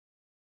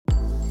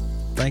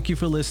Thank you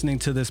for listening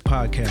to this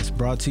podcast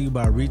brought to you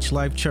by Reach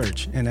Life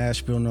Church in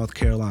Asheville, North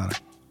Carolina.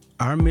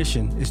 Our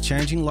mission is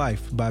changing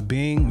life by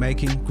being,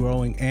 making,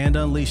 growing, and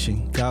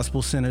unleashing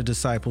gospel-centered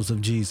disciples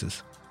of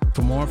Jesus.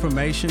 For more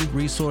information,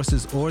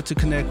 resources, or to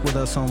connect with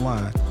us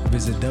online,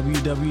 visit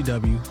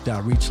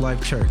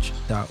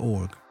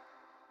www.reachlifechurch.org.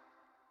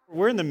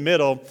 We're in the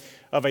middle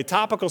of a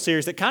topical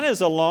series that kind of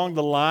is along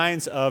the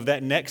lines of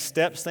that next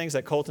steps things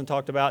that Colton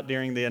talked about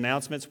during the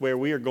announcements, where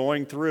we are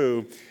going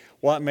through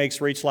what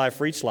makes Reach Life,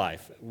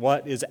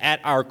 what is at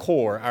our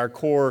core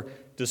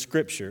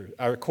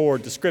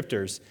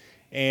descriptors.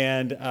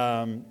 And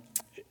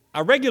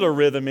our regular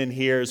rhythm in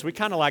here is we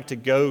kind of like to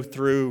go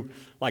through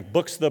like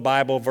books of the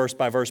Bible, verse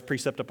by verse,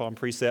 precept upon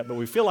precept, but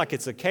we feel like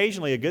it's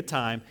occasionally a good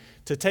time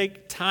to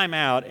take time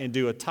out and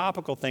do a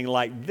topical thing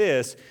like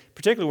this.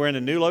 Particularly, we're in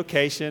a new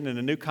location, in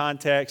a new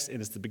context, and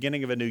it's the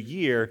beginning of a new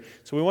year,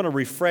 so we want to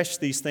refresh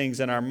these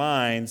things in our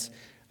minds.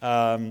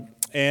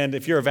 And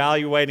if you're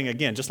evaluating,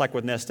 again, just like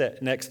with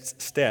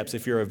next steps,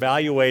 if you're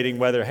evaluating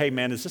whether, hey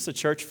man, is this a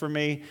church for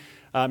me?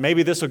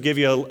 Maybe this will give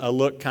you a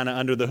look kind of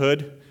under the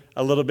hood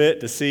a little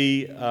bit to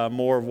see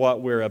more of what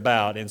we're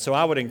about. And so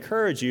I would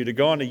encourage you to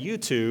go onto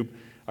YouTube,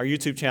 our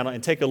YouTube channel,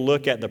 and take a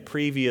look at the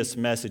previous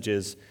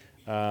messages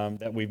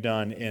that we've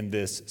done in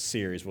this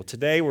series. Well,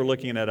 today we're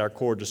looking at our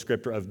core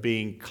descriptor of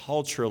being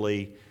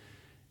culturally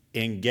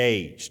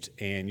engaged.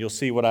 And you'll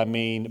see what I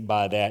mean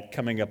by that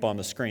coming up on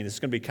the screen. This is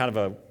going to be kind of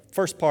a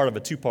first part of a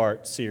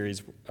two-part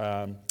series,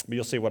 but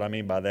you'll see what I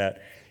mean by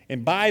that.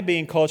 And by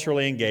being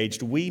culturally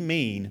engaged, we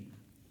mean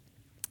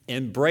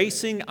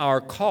embracing our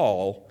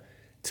call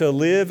to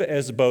live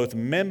as both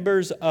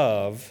members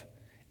of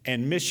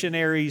and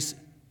missionaries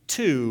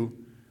to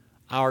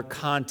our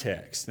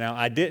context. Now,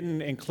 I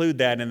didn't include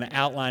that in the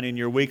outline in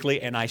your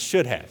weekly, and I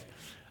should have.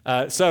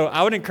 So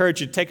I would encourage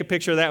you to take a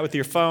picture of that with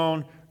your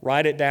phone,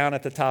 write it down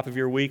at the top of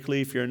your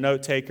weekly if you're a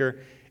note taker.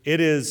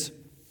 It is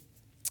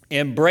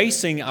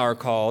embracing our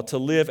call to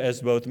live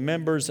as both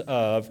members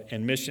of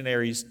and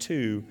missionaries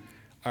to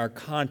our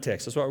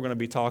context. That's what we're going to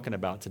be talking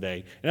about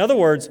today. In other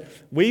words,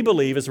 we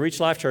believe as Reach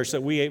Life Church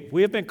that we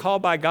have been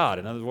called by God.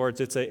 In other words,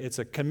 it's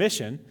a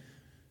commission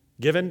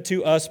given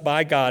to us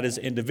by God as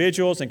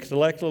individuals and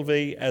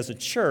collectively as a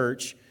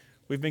church.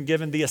 We've been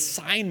given the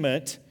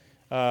assignment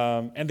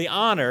and the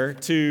honor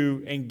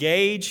to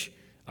engage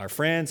our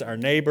friends, our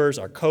neighbors,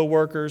 our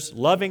co-workers,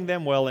 loving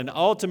them well, and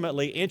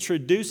ultimately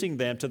introducing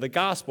them to the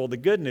gospel, the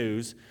good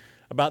news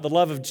about the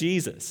love of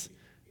Jesus,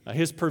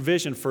 His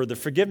provision for the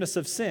forgiveness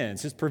of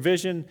sins, His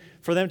provision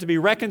for them to be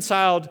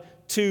reconciled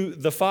to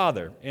the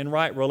Father in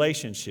right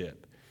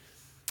relationship.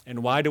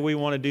 And why do we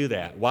want to do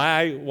that?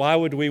 Why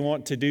would we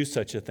want to do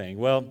such a thing?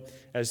 Well,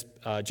 as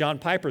John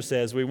Piper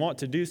says, we want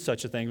to do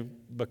such a thing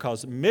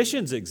because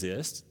missions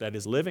exist, that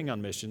is, living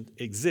on mission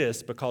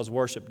exists because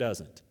worship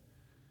doesn't.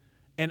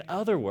 In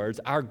other words,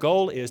 our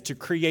goal is to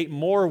create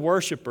more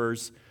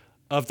worshipers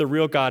of the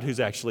real God who's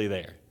actually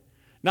there.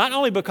 Not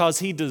only because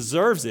He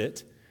deserves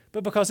it,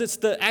 but because it's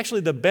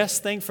actually the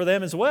best thing for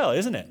them as well,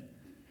 isn't it?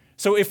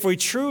 So if we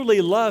truly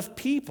love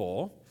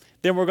people,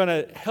 then we're going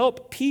to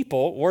help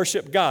people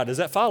worship God. Does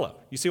that follow?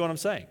 You see what I'm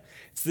saying?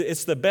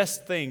 It's the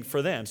best thing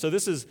for them. So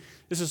this is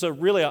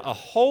really a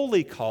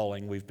holy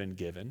calling we've been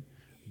given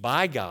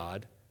by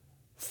God,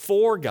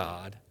 for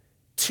God,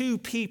 to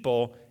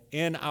people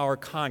in our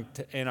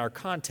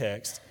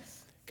context.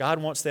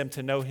 God wants them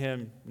to know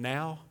Him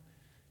now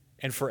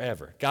and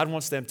forever. God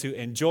wants them to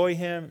enjoy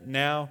Him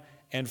now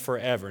and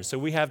forever. So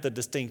we have the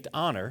distinct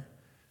honor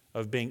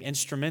of being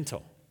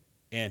instrumental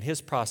in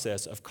His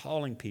process of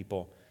calling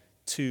people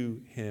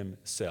to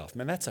Himself.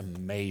 Man, that's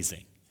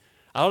amazing.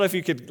 I don't know if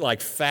you could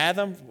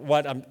fathom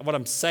what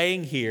I'm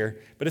saying here,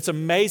 but it's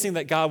amazing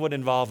that God would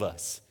involve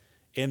us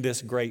in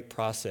this great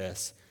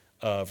process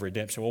of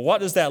redemption. Well, what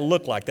does that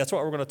look like? That's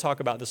what we're going to talk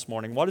about this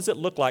morning. What does it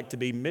look like to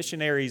be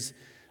missionaries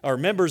or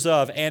members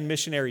of and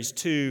missionaries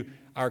to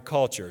our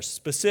culture,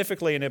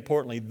 specifically and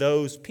importantly,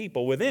 those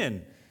people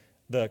within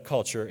the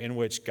culture in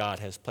which God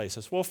has placed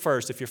us? Well,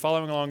 first, if you're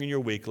following along in your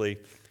weekly,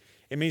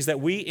 it means that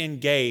we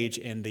engage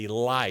in the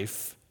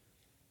life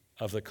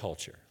of the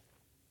culture.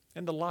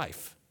 In the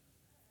life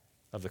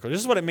of the culture.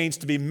 This is what it means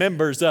to be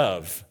members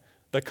of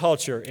the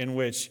culture in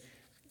which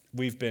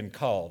we've been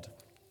called,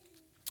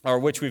 or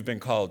which we've been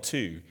called to.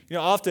 You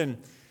know, often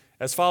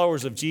as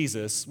followers of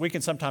Jesus, we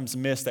can sometimes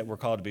miss that we're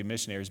called to be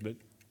missionaries, but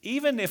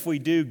even if we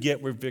do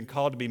get we've been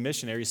called to be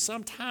missionaries,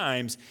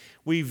 sometimes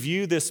we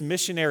view this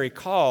missionary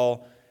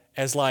call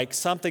as like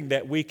something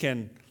that we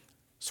can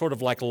sort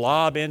of like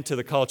lob into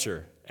the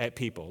culture at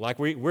people. Like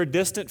we're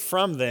distant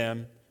from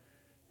them,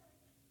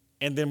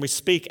 and then we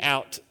speak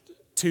out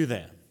to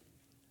them.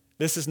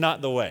 This is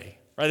not the way,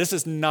 right? This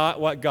is not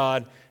what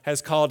God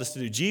has called us to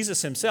do.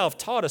 Jesus Himself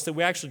taught us that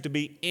we actually to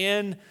be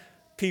in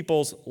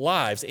people's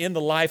lives, in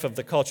the life of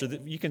the culture.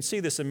 You can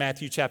see this in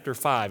Matthew chapter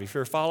 5. If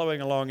you're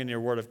following along in your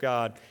Word of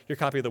God, your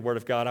copy of the Word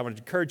of God, I would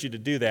encourage you to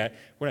do that.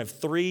 We're going to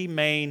have three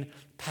main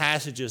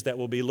passages that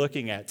we'll be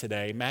looking at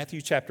today.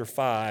 Matthew chapter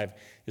 5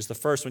 is the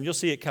first one. You'll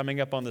see it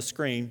coming up on the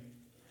screen.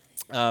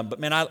 But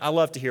man, I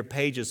love to hear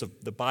pages of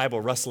the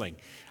Bible rustling.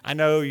 I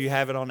know you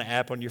have it on the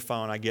app on your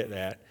phone. I get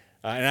that.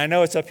 And I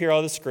know it's up here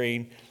on the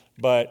screen,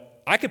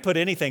 but I could put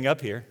anything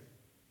up here.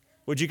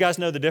 Would you guys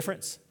know the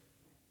difference?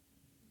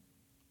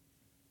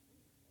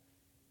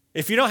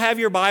 If you don't have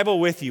your Bible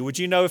with you, would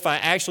you know if I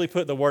actually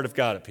put the Word of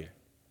God up here?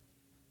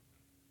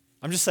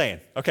 I'm just saying,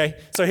 okay?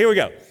 So here we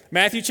go.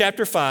 Matthew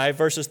chapter 5,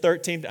 verses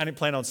 13. I didn't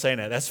plan on saying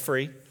that. That's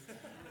free.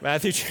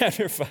 Matthew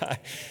chapter 5.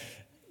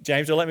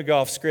 James, don't let me go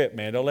off script,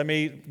 man. Don't let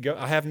me go.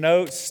 I have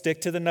notes.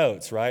 Stick to the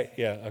notes, right?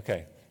 Yeah,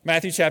 okay.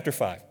 Matthew chapter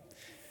 5,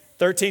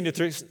 13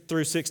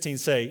 through 16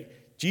 say,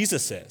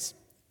 Jesus says,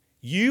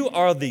 "You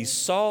are the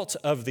salt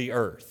of the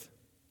earth.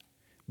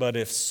 But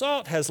if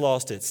salt has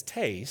lost its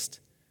taste,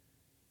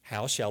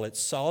 how shall its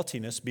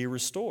saltiness be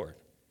restored?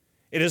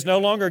 It is no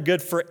longer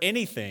good for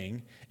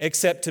anything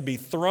except to be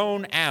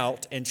thrown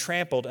out and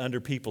trampled under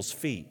people's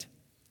feet.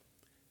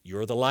 You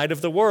are the light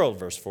of the world,"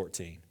 verse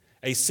 14.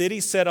 "A city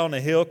set on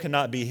a hill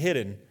cannot be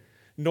hidden,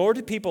 nor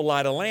do people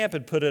light a lamp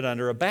and put it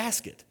under a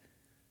basket,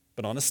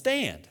 but on a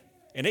stand,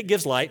 and it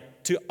gives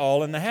light to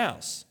all in the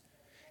house.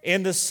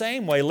 In the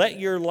same way, let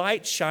your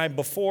light shine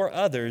before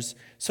others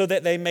so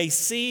that they may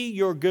see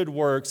your good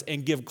works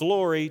and give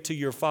glory to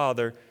your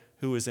Father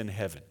who is in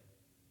heaven."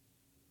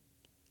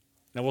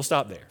 Now we'll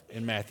stop there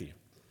in Matthew.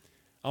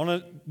 I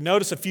want to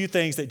notice a few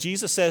things that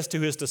Jesus says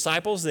to his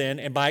disciples then,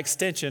 and by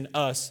extension,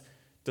 us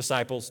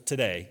disciples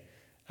today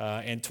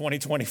in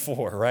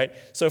 2024, right?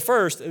 So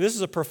first, this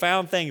is a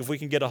profound thing if we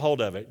can get a hold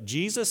of it.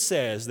 Jesus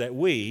says that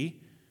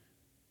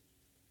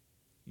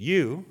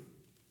you,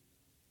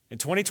 in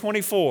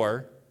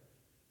 2024,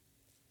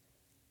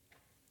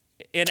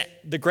 in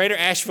the greater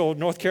Asheville,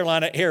 North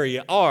Carolina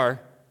area, are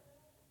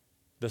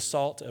the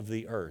salt of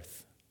the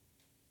earth.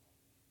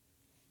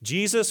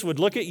 Jesus would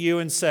look at you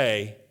and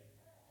say,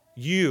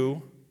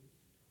 "You,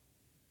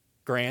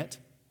 Grant,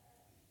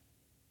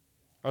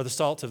 are the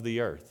salt of the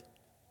earth."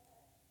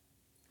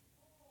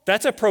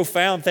 That's a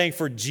profound thing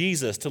for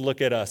Jesus to look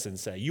at us and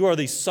say, "You are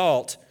the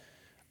salt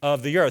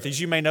of the earth."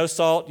 As you may know,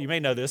 salt, you may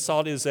know this,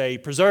 salt is a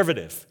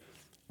preservative,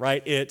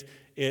 right? It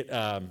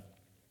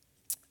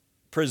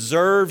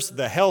preserves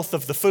the health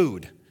of the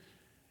food,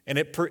 and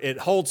it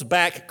holds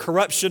back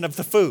corruption of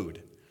the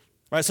food,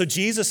 right? So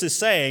Jesus is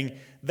saying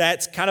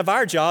that's kind of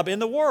our job in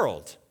the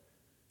world,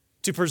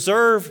 to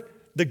preserve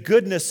the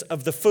goodness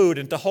of the food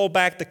and to hold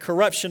back the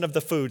corruption of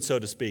the food, so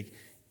to speak,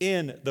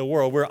 in the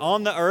world. We're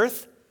on the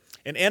earth,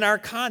 and in our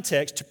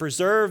context, to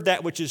preserve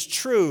that which is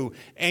true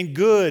and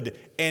good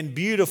and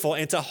beautiful,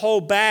 and to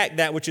hold back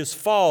that which is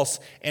false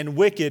and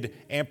wicked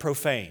and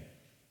profane.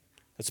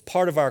 That's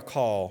part of our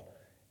call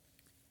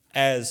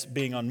as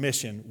being on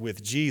mission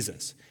with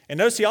Jesus. And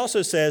notice he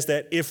also says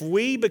that if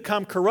we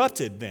become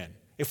corrupted then,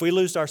 if we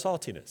lose our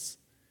saltiness,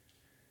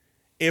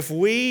 if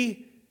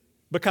we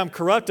become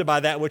corrupted by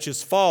that which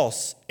is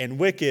false and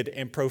wicked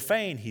and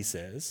profane, he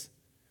says,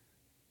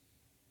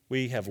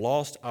 we have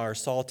lost our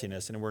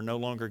saltiness and we're no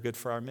longer good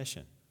for our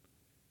mission.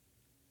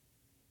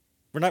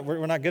 We're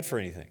not good for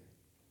anything,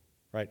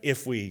 right?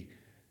 If we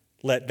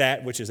let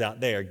that which is out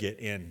there get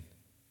in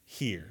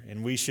here.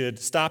 And we should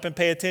stop and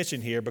pay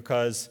attention here,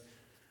 because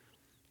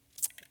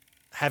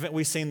haven't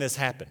we seen this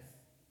happen?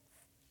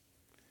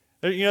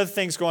 You know, the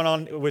things going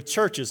on with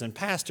churches and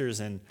pastors,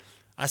 and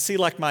I see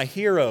like my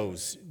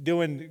heroes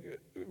doing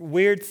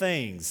weird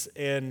things,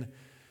 and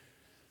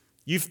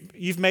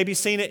you've maybe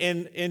seen it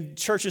in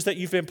churches that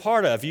you've been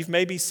part of. You've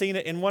maybe seen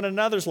it in one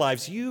another's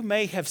lives. You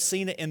may have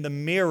seen it in the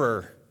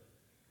mirror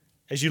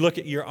as you look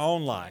at your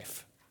own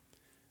life,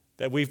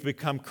 that we've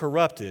become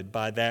corrupted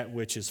by that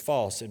which is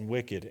false and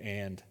wicked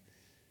and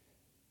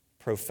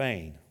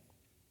profane.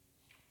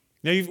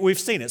 Now, we've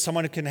seen it.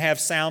 Someone who can have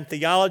sound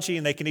theology,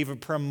 and they can even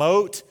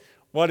promote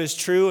what is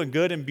true and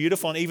good and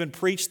beautiful, and even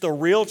preach the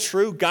real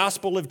true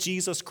gospel of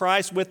Jesus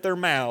Christ with their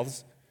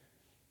mouths.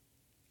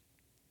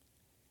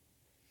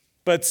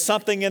 But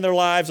something in their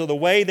lives, or the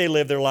way they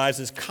live their lives,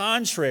 is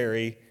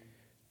contrary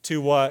to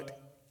what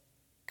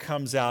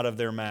comes out of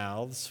their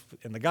mouths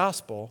in the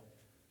gospel,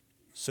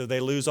 so they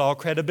lose all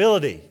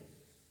credibility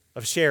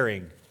of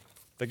sharing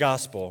the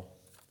gospel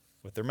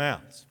with their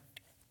mouths.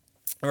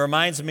 It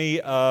reminds me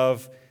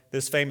of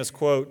this famous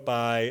quote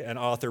by an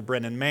author,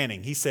 Brennan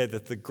Manning. He said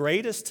that the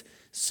greatest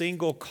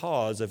single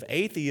cause of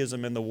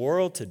atheism in the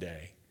world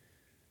today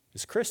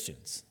is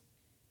Christians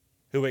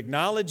who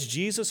acknowledge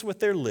Jesus with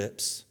their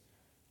lips,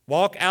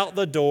 walk out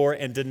the door,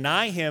 and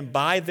deny him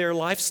by their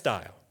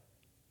lifestyle.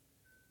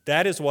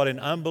 That is what an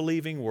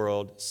unbelieving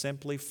world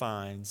simply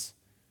finds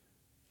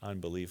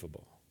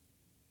unbelievable.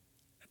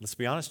 Let's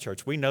be honest,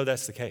 church, we know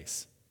that's the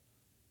case.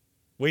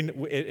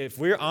 If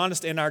we're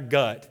honest in our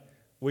gut,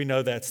 we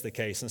know that's the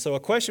case. And so a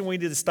question we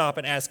need to stop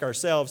and ask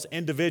ourselves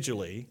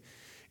individually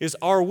is,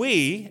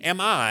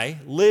 am I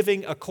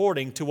living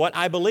according to what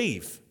I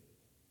believe?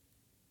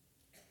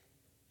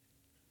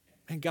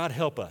 And God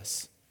help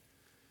us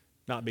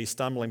not be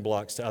stumbling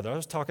blocks to others. I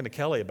was talking to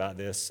Kelly about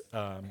this.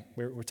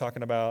 We're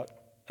talking about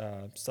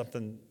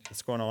something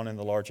that's going on in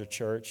the larger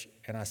church,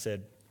 and I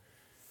said,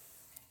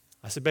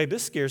 babe,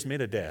 this scares me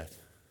to death.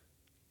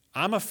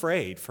 I'm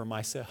afraid for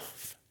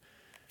myself.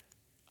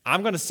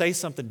 I'm going to say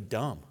something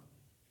dumb.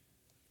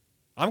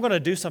 I'm going to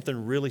do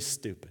something really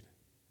stupid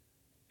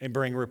and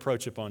bring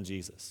reproach upon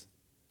Jesus.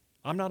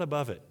 I'm not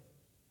above it.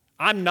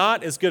 I'm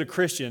not as good a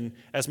Christian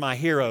as my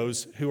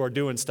heroes who are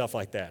doing stuff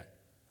like that.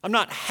 I'm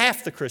not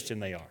half the Christian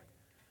they are.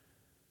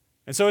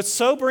 And so it's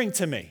sobering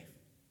to me.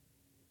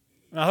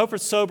 And I hope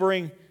it's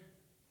sobering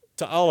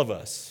to all of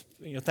us.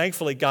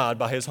 Thankfully, God,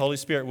 by His Holy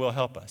Spirit, will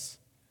help us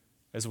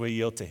as we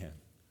yield to Him.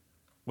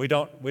 We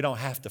don't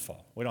have to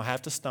fall. We don't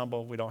have to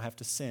stumble. We don't have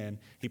to sin.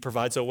 He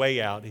provides a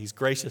way out. He's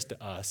gracious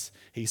to us.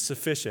 He's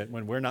sufficient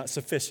when we're not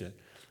sufficient.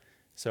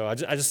 So I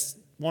just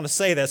want to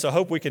say that. So I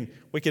hope we can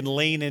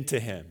lean into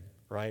Him,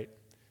 right?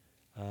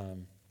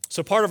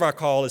 So part of our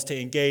call is to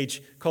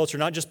engage culture,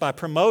 not just by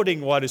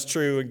promoting what is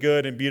true and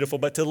good and beautiful,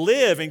 but to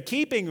live in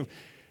keeping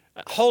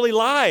holy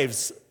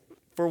lives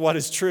for what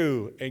is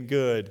true and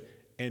good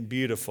and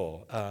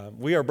beautiful.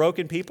 We are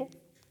broken people,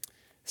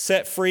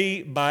 set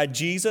free by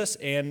Jesus,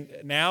 and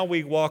now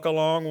we walk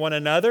along one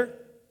another.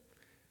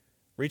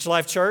 Reach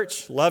Life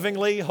Church,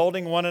 lovingly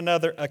holding one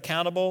another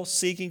accountable,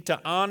 seeking to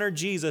honor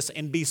Jesus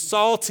and be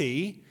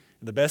salty,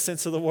 in the best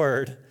sense of the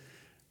word,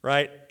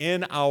 right,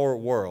 in our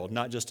world,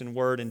 not just in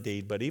word and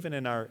deed, but even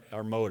in our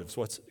motives,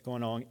 what's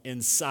going on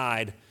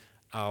inside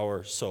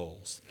our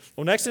souls.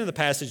 Well, next into the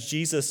passage,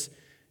 Jesus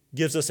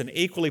gives us an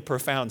equally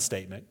profound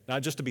statement,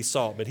 not just to be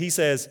salt, but He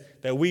says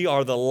that we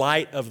are the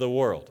light of the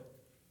world.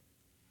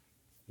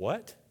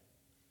 What?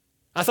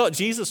 I thought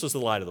Jesus was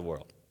the light of the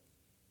world.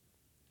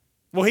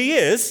 Well, He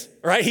is,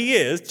 right? He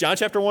is. John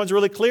chapter 1 is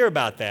really clear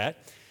about that.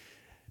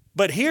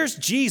 But here's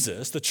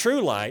Jesus, the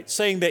true light,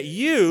 saying that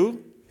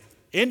you,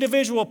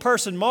 individual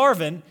person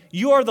Marvin,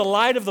 you are the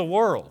light of the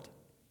world.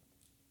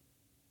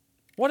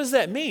 What does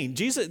that mean?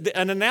 Jesus,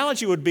 an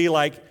analogy would be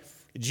like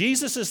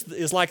Jesus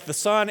is like the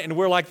sun and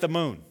we're like the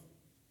moon.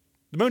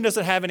 The moon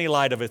doesn't have any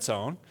light of its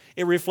own.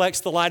 It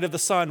reflects the light of the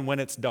sun when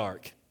it's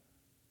dark.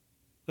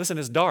 Listen,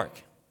 it's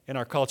dark in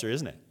our culture,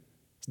 isn't it?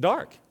 It's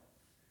dark.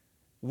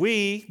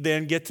 We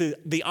then get to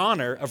the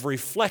honor of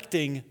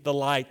reflecting the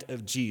light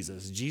of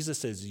Jesus. Jesus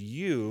says,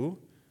 you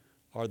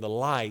are the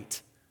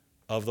light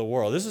of the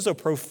world. This is a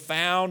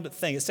profound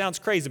thing. It sounds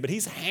crazy, but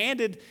He's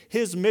handed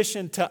His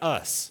mission to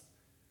us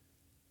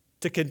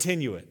to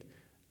continue it.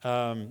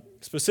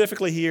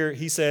 Specifically here,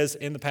 He says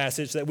in the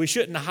passage that we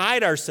shouldn't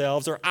hide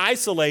ourselves or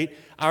isolate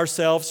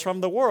ourselves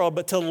from the world,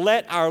 but to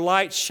let our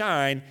light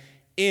shine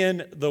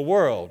in the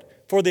world.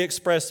 For the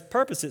express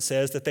purpose, it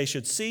says, that they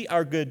should see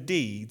our good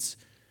deeds.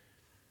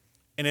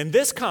 And in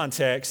this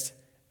context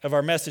of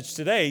our message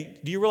today,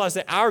 do you realize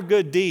that our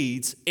good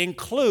deeds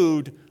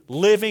include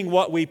living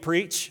what we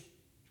preach?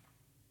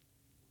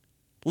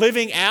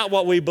 Living out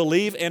what we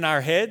believe in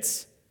our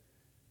heads?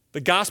 The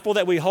gospel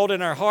that we hold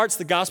in our hearts,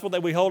 the gospel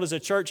that we hold as a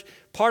church,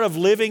 part of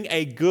living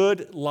a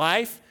good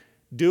life,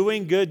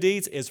 doing good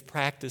deeds, is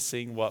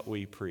practicing what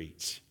we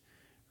preach,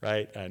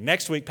 right?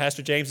 Next week,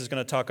 Pastor James is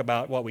going to talk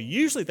about what we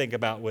usually think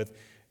about with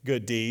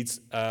good deeds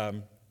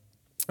and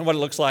what it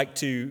looks like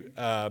to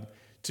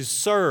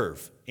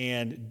serve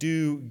and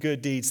do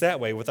good deeds that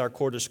way with our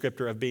core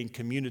descriptor of being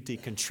community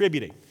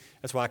contributing.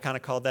 That's why I kind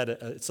of called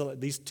that, so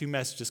these two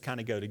messages kind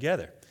of go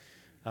together.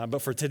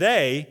 But for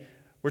today,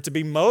 we're to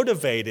be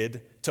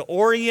motivated to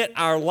orient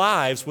our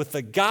lives with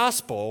the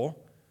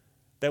gospel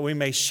that we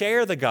may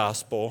share the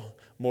gospel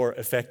more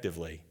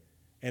effectively.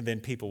 And then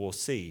people will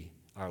see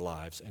our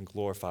lives and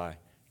glorify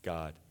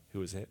God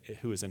who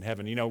is in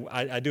heaven. You know,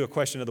 I do a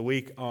question of the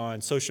week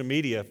on social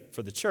media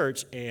for the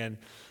church, and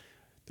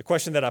the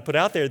question that I put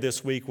out there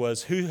this week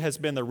was, who has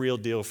been the real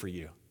deal for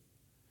you?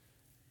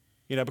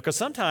 You know, because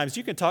sometimes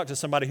you can talk to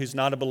somebody who's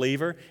not a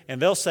believer,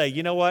 and they'll say,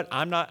 you know what,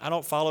 I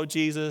don't follow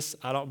Jesus,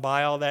 I don't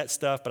buy all that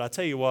stuff, but I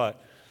tell you what,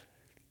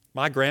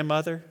 my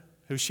grandmother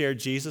who shared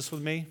Jesus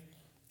with me,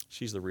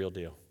 she's the real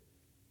deal.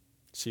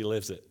 She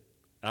lives it.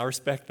 I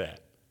respect that.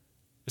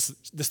 This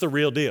is the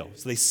real deal.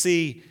 So they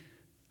see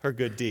her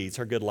good deeds,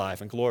 her good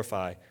life, and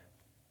glorify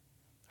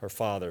her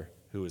Father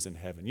who is in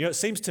heaven. You know, it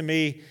seems to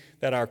me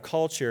that our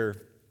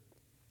culture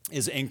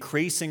is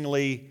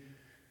increasingly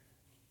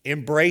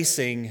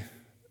embracing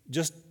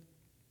just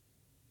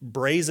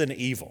brazen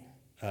evil.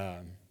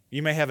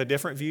 You may have a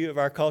different view of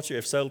our culture.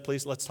 If so,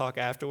 please let's talk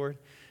afterward.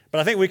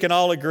 But I think we can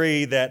all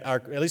agree that,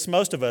 at least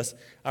most of us,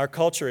 our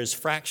culture is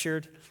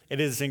fractured. It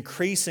is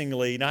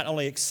increasingly not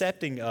only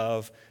accepting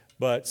of,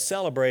 but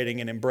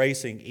celebrating and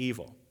embracing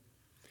evil.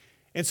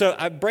 And so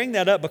I bring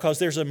that up because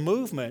there's a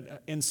movement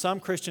in some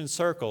Christian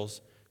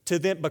circles to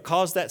then,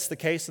 because that's the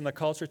case in the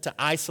culture, to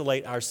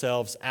isolate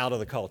ourselves out of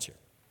the culture.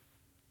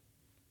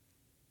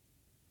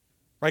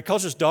 Right?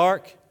 Culture's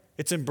dark.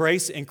 It's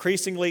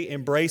increasingly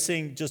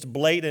embracing just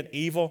blatant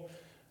evil.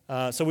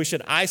 So we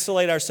should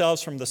isolate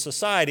ourselves from the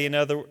society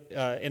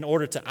in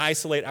order to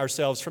isolate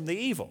ourselves from the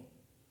evil.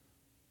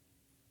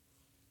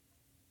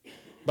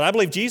 But I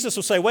believe Jesus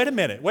will say, wait a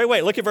minute.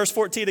 Wait, look at verse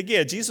 14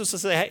 again. Jesus will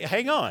say, hey,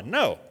 hang on.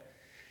 No.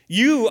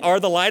 You are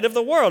the light of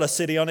the world. A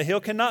city on a hill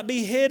cannot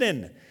be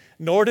hidden.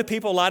 Nor do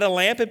people light a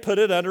lamp and put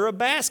it under a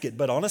basket,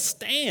 but on a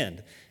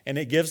stand, and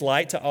it gives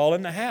light to all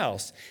in the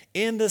house.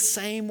 In the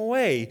same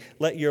way,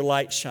 let your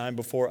light shine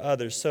before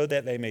others so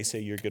that they may see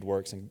your good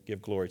works and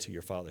give glory to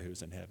your Father who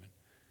is in heaven.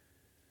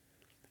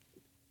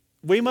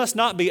 We must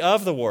not be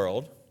of the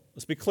world,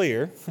 let's be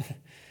clear,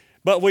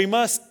 but we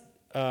must,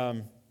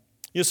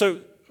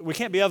 so we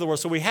can't be of the world,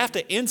 so we have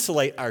to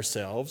insulate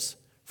ourselves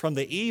from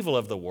the evil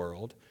of the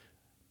world,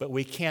 but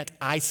we can't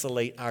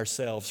isolate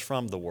ourselves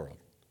from the world.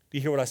 Do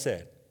you hear what I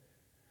said?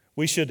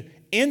 We should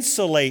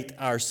insulate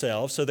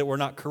ourselves so that we're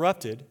not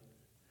corrupted,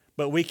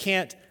 but we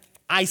can't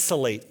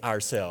isolate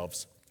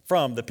ourselves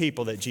from the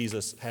people that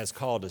Jesus has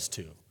called us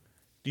to.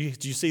 Do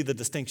you see the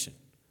distinction?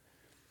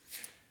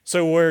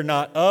 So we're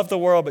not of the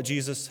world, but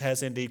Jesus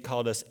has indeed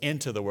called us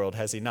into the world,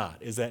 has he not?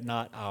 Is that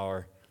not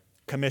our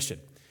commission?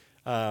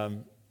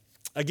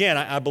 Again,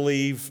 I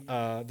believe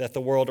that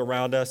the world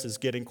around us is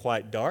getting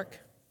quite dark.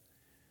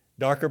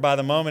 Darker by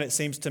the moment, it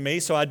seems to me.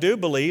 So I do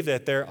believe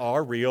that there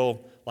are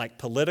real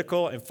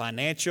political and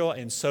financial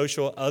and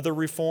social other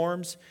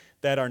reforms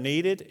that are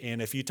needed.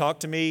 And if you talk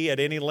to me at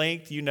any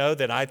length, you know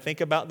that I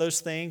think about those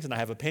things and I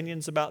have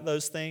opinions about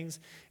those things,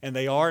 and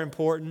they are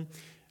important.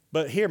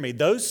 But hear me,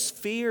 those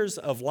spheres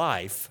of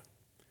life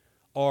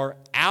are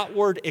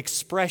outward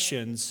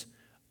expressions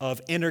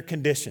of inner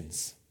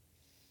conditions.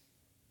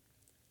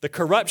 The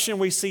corruption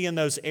we see in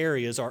those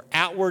areas are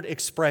outward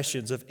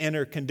expressions of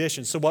inner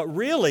conditions. So what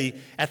really,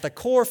 at the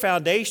core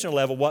foundational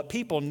level, what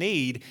people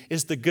need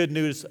is the good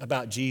news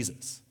about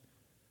Jesus.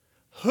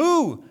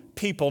 Who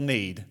people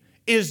need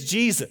is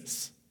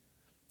Jesus,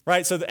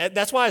 right? So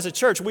that's why as a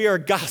church, we are a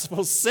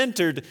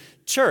gospel-centered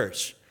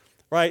church,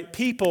 right?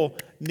 People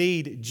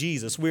need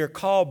Jesus. We are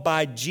called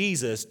by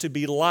Jesus to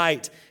be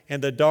light in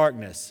the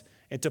darkness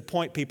and to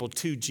point people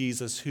to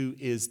Jesus, who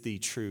is the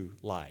true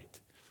light.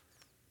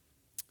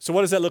 So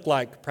what does that look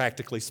like,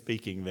 practically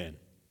speaking, then?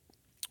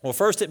 Well,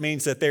 first, it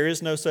means that there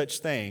is no such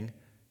thing,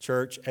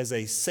 church, as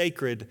a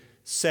sacred,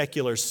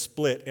 secular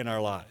split in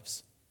our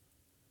lives.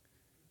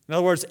 In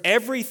other words,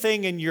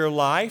 everything in your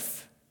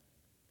life,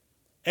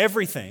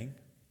 everything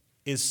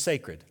is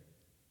sacred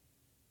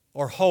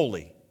or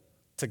holy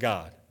to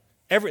God.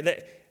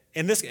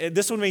 And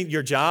this would mean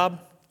your job,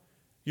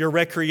 your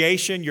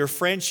recreation, your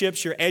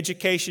friendships, your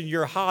education,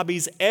 your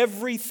hobbies,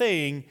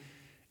 everything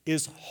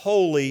is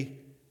holy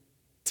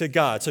to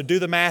God. So do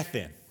the math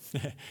then.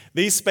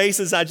 These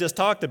spaces I just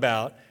talked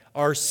about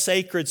are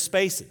sacred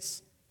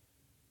spaces.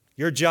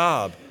 Your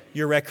job,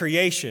 your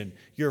recreation,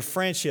 your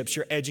friendships,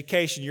 your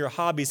education, your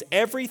hobbies,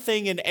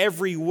 everything and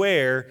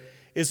everywhere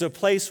is a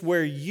place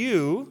where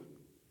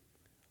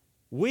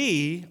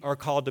we are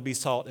called to be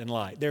salt and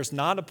light. There's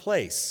not a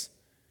place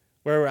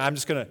where I'm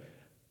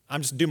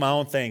just do my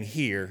own thing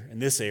here in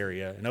this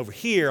area, and over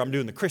here I'm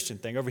doing the Christian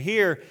thing. Over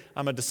here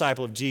I'm a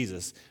disciple of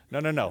Jesus.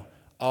 No.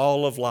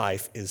 All of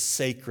life is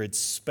sacred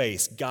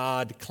space.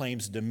 God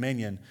claims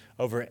dominion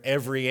over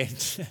every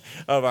inch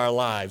of our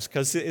lives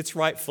because it's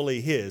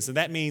rightfully His. And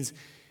that means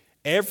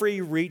every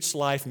Reach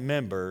Life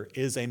member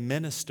is a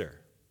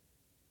minister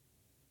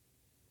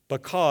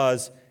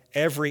because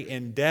every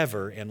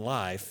endeavor in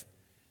life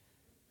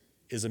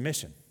is a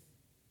mission.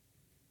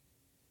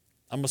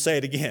 I'm going to say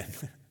it again.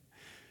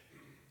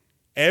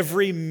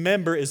 Every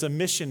member is a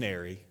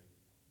missionary.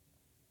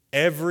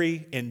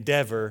 Every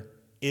endeavor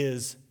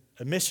is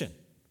a mission.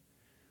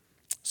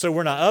 So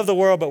we're not of the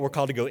world, but we're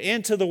called to go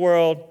into the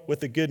world with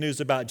the good news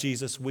about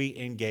Jesus. We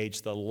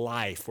engage the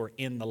life. We're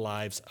in the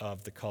lives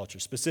of the culture.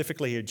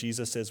 Specifically here,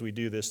 Jesus says we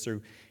do this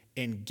through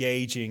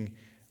engaging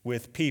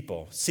with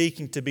people,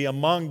 seeking to be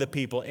among the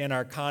people in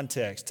our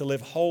context, to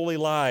live holy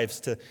lives,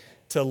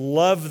 to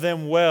love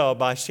them well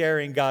by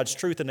sharing God's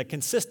truth in a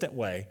consistent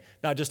way,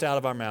 not just out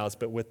of our mouths,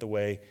 but with the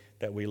way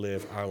that we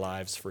live our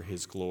lives for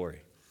His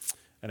glory.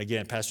 And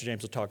again, Pastor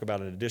James will talk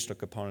about an additional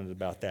component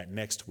about that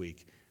next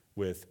week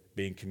with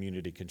being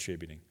community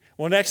contributing.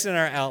 Well, next in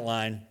our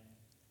outline,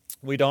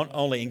 we don't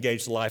only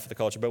engage the life of the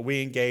culture, but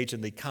we engage in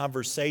the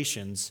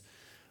conversations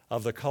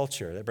of the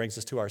culture. That brings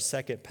us to our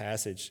second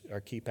passage,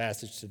 our key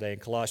passage today in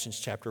Colossians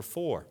chapter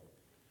 4.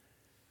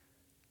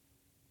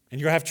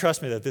 And you're going to have to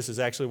trust me that this is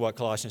actually what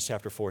Colossians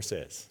chapter 4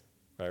 says,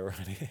 right?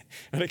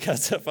 When it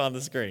comes up on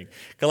the screen.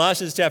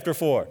 Colossians chapter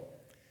 4,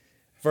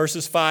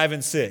 verses 5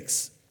 and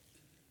 6.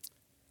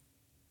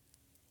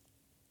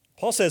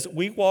 Paul says,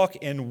 we walk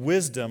in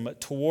wisdom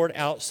toward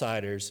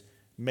outsiders,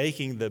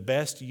 making the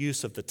best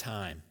use of the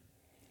time.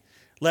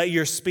 Let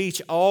your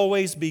speech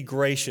always be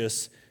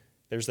gracious,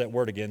 there's that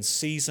word again,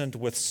 seasoned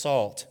with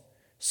salt,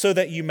 so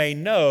that you may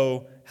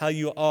know how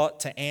you ought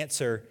to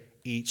answer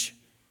each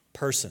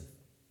person.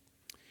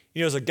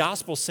 You know, as a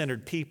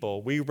gospel-centered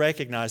people, we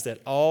recognize that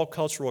all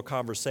cultural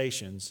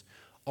conversations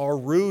are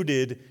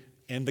rooted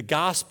in the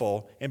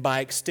gospel and,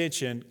 by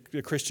extension,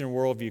 the Christian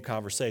worldview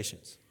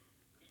conversations.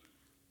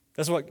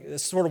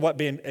 That's sort of what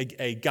being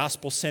a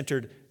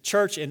gospel-centered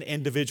church and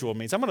individual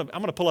means. I'm going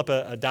to pull up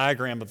a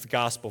diagram of the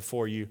gospel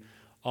for you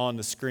on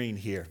the screen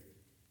here.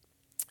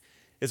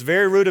 It's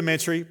very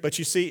rudimentary, but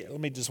you see,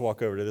 let me just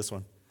walk over to this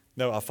one.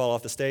 No, I'll fall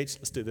off the stage.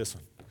 Let's do this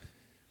one.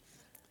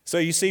 So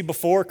you see,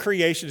 before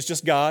creation, it's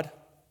just God,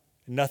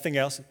 nothing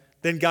else.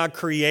 Then God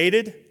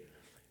created.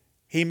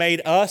 He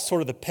made us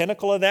sort of the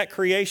pinnacle of that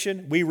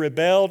creation. We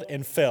rebelled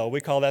and fell.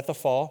 We call that the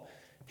fall.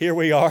 Here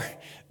we are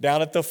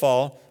down at the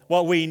fall.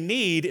 What we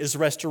need is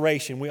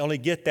restoration. We only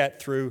get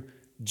that through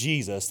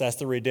Jesus. That's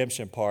the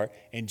redemption part.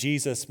 And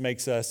Jesus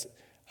makes us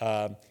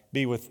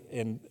be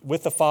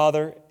with the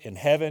Father in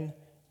heaven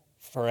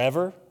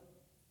forever.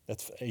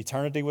 That's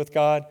eternity with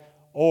God.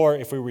 Or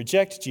if we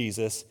reject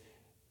Jesus,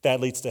 that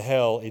leads to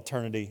hell,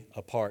 eternity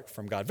apart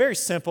from God. Very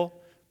simple,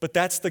 but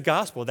that's the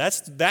gospel.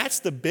 That's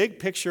the big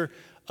picture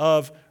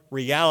of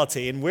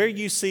reality. And where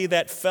you see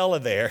that fella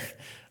there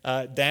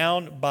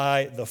down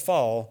by the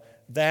fall,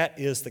 that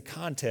is the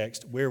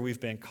context where we've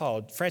been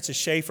called. Francis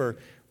Schaeffer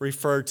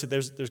referred to,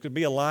 there's going to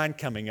be a line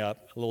coming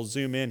up, a little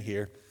zoom in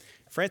here.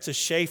 Francis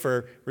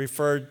Schaeffer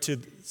referred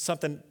to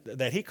something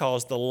that he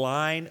calls the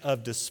line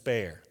of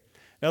despair.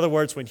 In other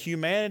words, when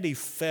humanity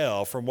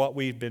fell from what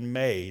we've been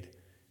made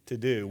to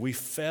do, we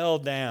fell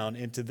down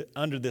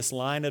under this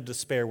line of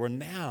despair where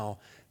now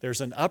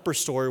there's an upper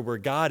story where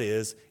God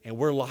is and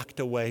we're locked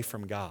away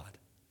from God.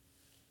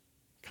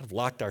 Kind of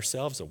locked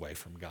ourselves away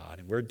from God,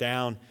 and we're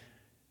down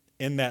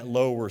in that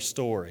lower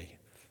story.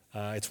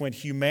 It's when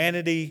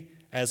humanity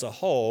as a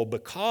whole,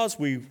 because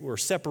we were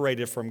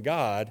separated from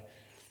God,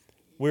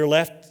 we're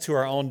left to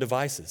our own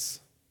devices,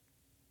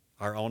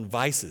 our own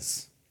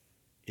vices,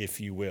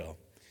 if you will.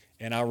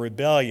 In our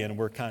rebellion,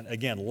 we're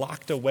again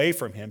locked away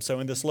from Him. So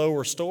in this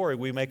lower story,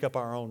 we make up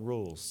our own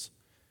rules.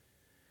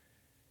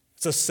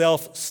 It's a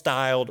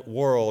self-styled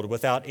world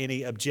without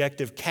any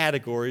objective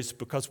categories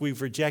because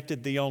we've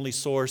rejected the only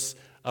source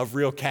of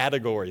real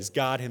categories,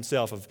 God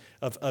Himself,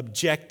 of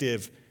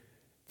objective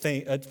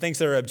things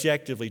that are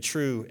objectively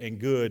true and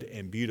good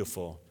and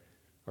beautiful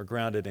are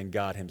grounded in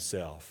God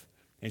Himself.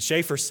 And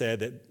Schaeffer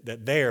said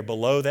that there,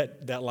 below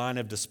that line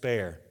of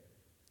despair,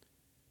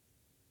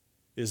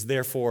 is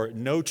therefore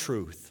no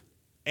truth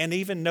and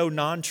even no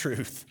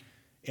non-truth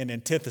in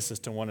antithesis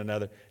to one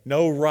another.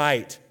 No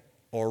right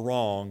or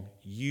wrong.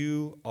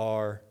 You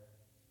are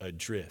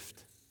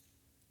adrift.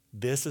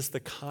 This is the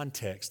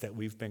context that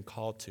we've been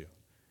called to.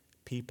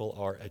 People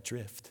are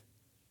adrift.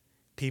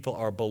 People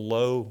are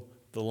below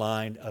the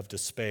line of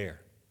despair.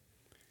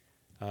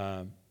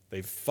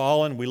 They've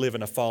fallen. We live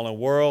in a fallen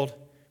world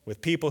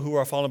with people who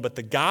are fallen, but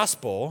the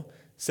gospel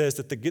says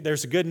that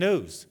there's good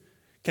news.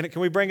 Can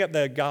we bring up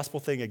the gospel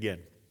thing again?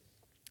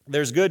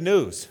 There's good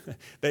news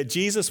that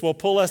Jesus will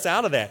pull us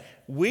out of that.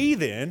 We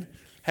then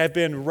have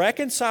been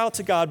reconciled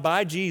to God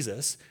by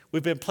Jesus.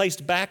 We've been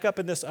placed back up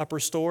in this upper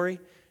story,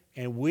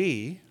 and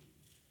we,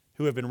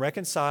 who have been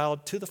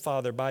reconciled to the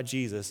Father by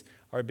Jesus,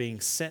 are being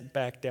sent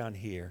back down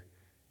here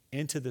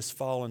into this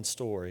fallen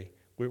story.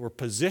 We were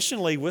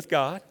positionally with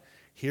God.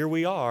 Here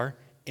we are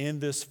in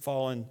this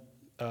fallen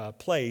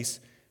place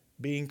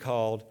being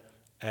called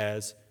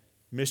as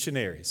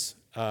missionaries.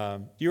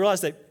 You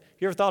realize that,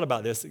 you ever thought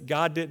about this?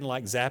 God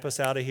didn't zap us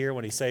out of here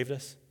when He saved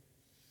us.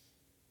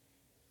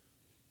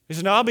 He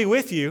said, no, I'll be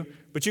with you,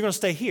 but you're going to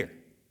stay here.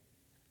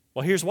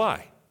 Well, here's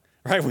why.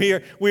 Right?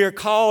 We are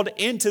called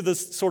into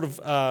this sort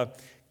of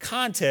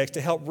context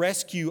to help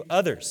rescue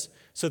others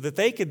so that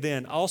they could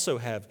then also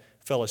have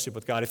fellowship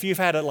with God. If you've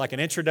had an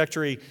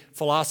introductory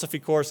philosophy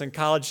course in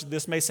college,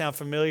 this may sound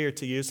familiar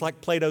to you. It's like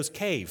Plato's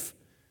cave,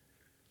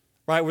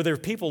 right? Where there are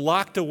people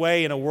locked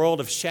away in a world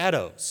of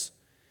shadows.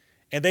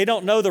 And they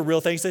don't know the real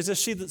things. They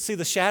just see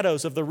the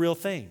shadows of the real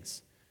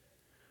things.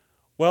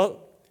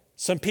 Well,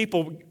 some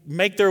people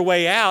make their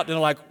way out and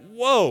are like,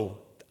 whoa,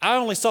 I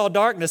only saw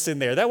darkness in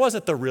there. That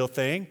wasn't the real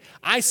thing.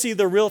 I see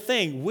the real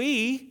thing.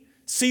 We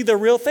see the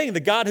real thing, the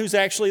God who's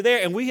actually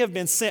there. And we have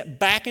been sent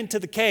back into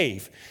the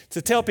cave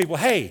to tell people,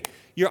 hey,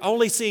 you're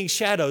only seeing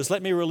shadows.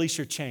 Let me release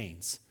your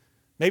chains.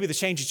 Maybe the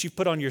chains that you've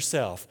put on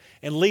yourself,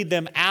 and lead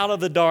them out of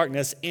the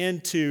darkness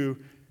into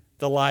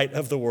the light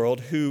of the world,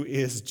 who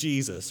is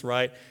Jesus,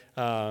 right?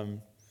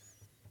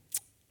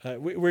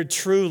 We're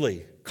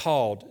truly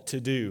called to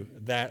do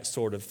that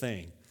sort of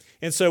thing.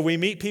 And so we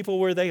meet people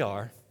where they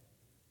are,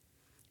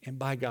 and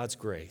by God's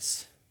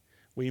grace,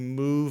 we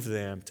move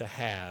them to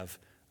have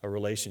a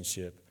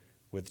relationship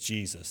with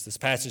Jesus. This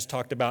passage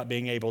talked about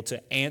being able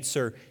to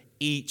answer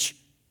each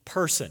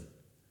person,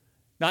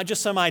 not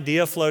just some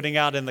idea floating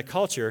out in the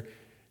culture,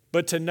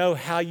 but to know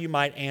how you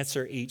might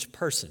answer each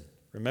person.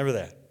 Remember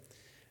that.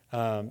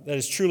 That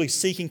is truly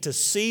seeking to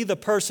see the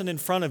person in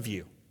front of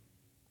you.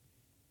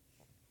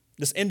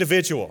 This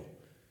individual,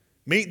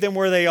 meet them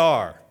where they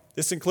are.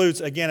 This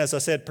includes, again, as I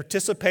said,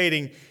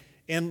 participating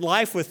in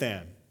life with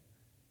them,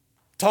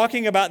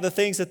 talking about the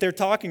things that they're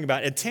talking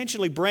about,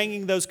 intentionally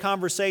bringing those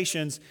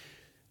conversations,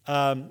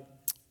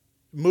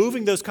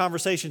 moving those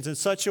conversations in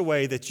such a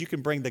way that you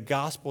can bring the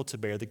gospel to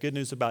bear, the good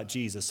news about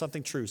Jesus,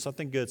 something true,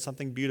 something good,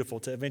 something beautiful,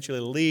 to eventually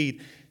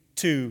lead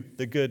to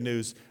the good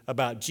news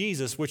about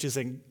Jesus, which is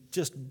in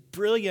just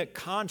brilliant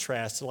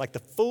contrast to the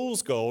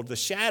fool's gold, the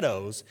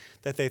shadows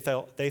that they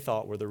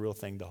thought were the real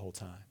thing the whole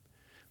time.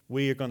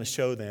 We are going to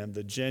show them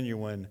the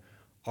genuine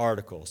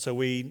article. So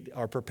we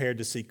are prepared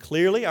to see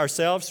clearly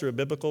ourselves through a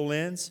biblical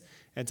lens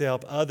and to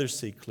help others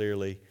see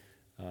clearly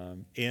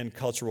in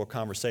cultural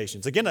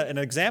conversations. Again, an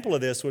example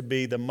of this would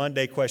be the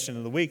Monday question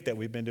of the week that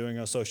we've been doing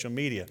on social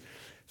media.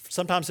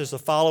 Sometimes there's a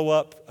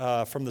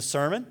follow-up from the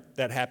sermon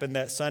that happened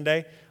that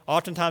Sunday.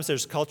 Oftentimes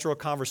there's cultural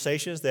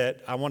conversations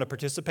that I want to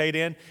participate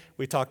in.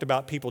 We talked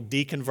about people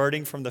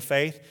deconverting from the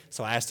faith,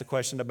 so I asked a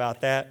question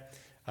about that.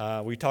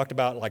 We talked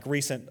about like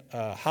recent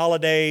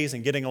holidays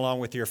and getting along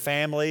with your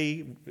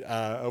family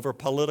over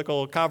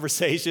political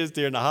conversations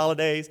during the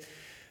holidays.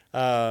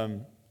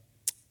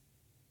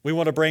 We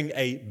want to bring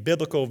a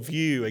biblical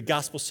view, a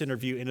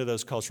gospel-centered view into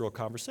those cultural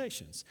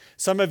conversations.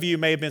 Some of you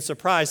may have been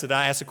surprised that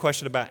I asked a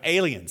question about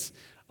aliens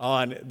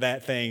on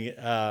that thing.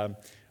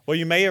 Well,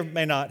 you may or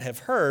may not have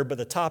heard, but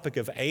the topic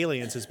of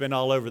aliens has been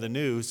all over the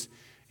news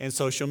and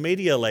social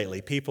media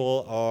lately.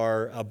 People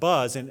are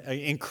abuzz and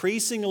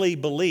increasingly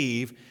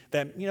believe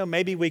that,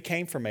 maybe we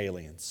came from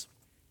aliens.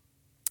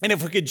 And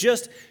if we could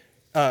just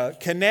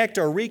connect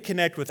or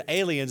reconnect with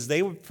aliens,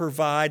 they would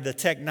provide the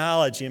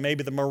technology and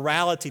maybe the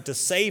morality to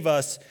save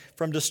us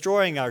from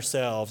destroying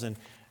ourselves and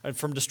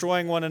from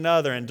destroying one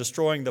another and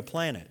destroying the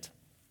planet.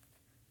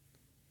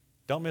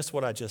 Don't miss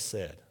what I just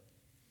said,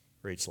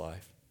 Reach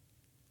Life.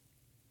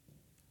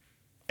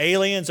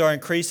 Aliens are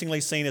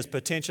increasingly seen as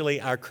potentially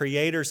our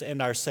creators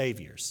and our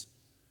saviors.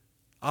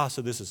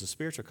 So this is a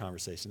spiritual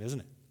conversation,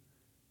 isn't it?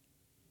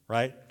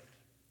 Right?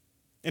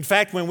 In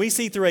fact, when we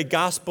see through a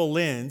gospel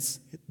lens,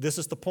 this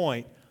is the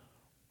point,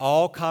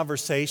 all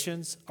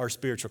conversations are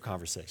spiritual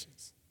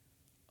conversations.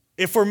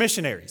 If we're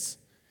missionaries,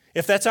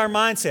 if that's our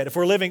mindset, if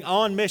we're living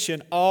on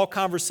mission, all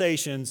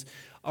conversations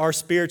are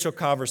spiritual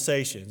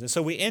conversations. And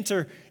so we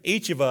enter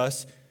each of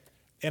us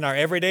in our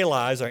everyday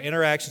lives, our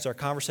interactions, our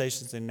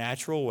conversations in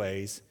natural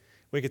ways.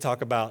 We could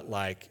talk about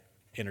like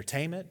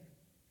entertainment,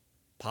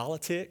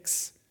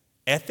 politics,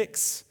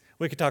 ethics.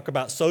 We could talk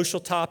about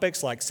social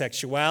topics like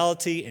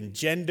sexuality and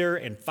gender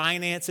and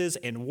finances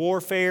and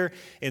warfare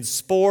and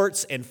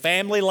sports and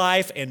family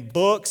life and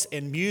books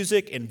and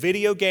music and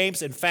video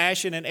games and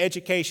fashion and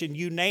education,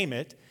 you name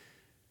it.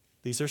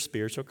 These are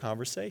spiritual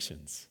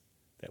conversations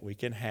that we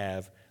can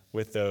have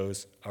with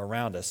those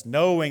around us,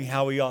 knowing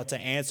how we ought to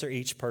answer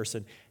each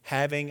person,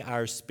 having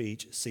our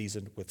speech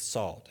seasoned with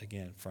salt.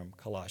 Again, from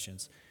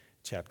Colossians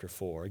chapter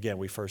 4. Again,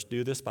 we first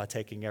do this by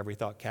taking every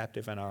thought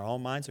captive in our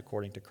own minds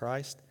according to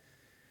Christ,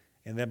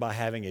 and then by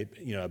having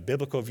a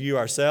biblical view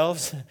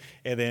ourselves,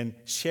 and then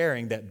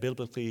sharing that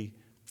biblically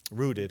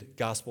rooted,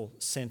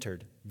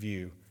 gospel-centered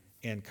view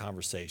in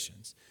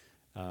conversations.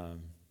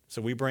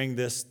 So we bring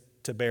this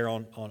to bear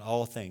on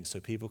all things so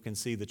people can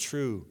see the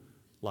true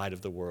light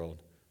of the world,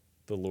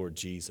 the Lord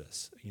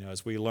Jesus.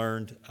 As we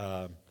learned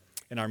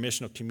in our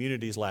missional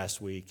communities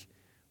last week,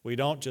 we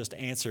don't just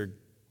answer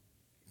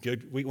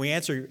we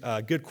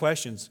answer good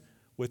questions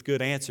with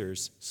good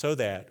answers so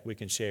that we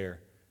can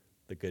share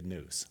the good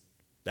news.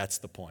 That's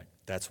the point.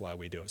 That's why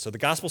we do it. So the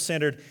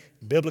gospel-centered,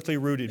 biblically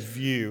rooted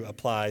view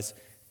applies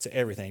to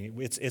everything.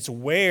 It's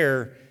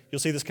where, you'll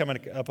see this coming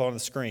up on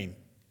the screen.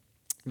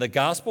 The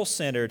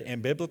gospel-centered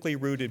and biblically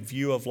rooted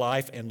view of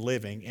life and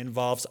living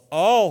involves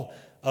all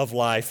of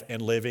life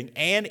and living,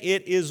 and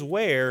it is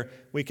where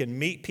we can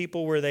meet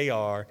people where they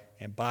are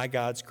and by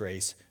God's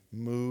grace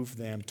move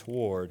them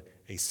toward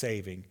a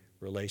saving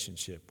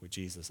relationship with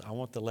Jesus. I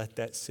want to let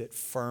that sit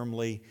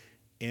firmly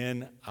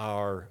in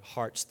our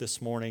hearts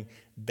this morning.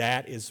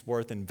 That is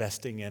worth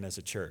investing in as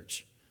a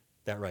church.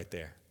 That right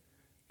there.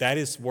 That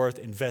is worth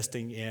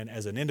investing in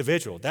as an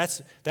individual.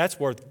 That's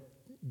worth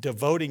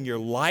devoting your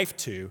life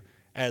to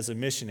as a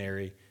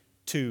missionary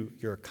to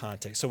your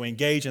context. So we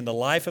engage in the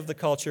life of the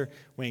culture,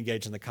 we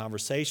engage in the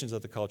conversations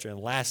of the culture, and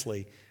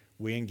lastly,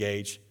 we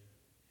engage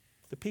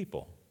the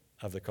people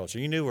of the culture.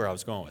 You knew where I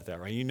was going with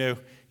that, right?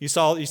 You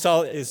saw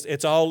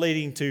it's all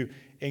leading to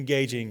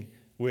engaging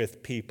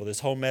with people. This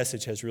whole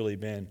message has really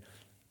been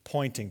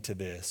pointing to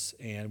this.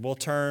 And we'll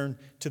turn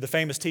to the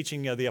famous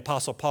teaching of the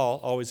Apostle Paul,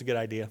 always a good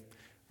idea,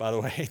 by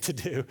the way, to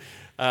do.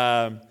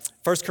 1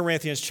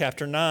 Corinthians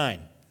chapter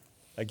 9.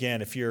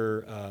 Again, if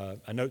you're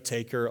a note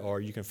taker or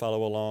you can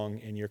follow along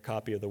in your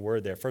copy of the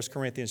word there. 1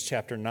 Corinthians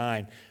chapter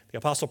 9. The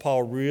Apostle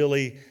Paul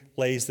really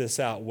lays this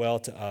out well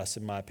to us,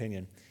 in my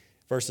opinion.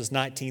 Verses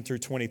 19 through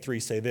 23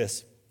 say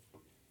this.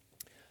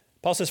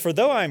 Paul says, "For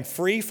though I am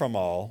free from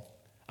all,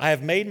 I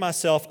have made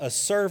myself a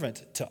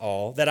servant to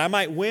all, that I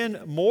might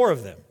win more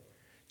of them.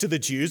 To the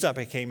Jews I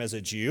became as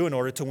a Jew in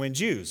order to win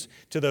Jews.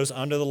 To those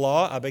under the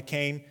law I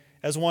became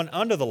as one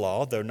under the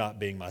law, though not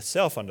being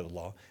myself under the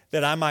law,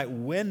 that I might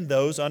win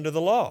those under the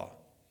law."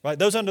 Right?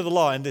 Those under the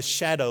law in this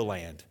shadow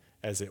land,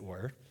 as it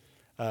were.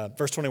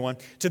 Verse 21,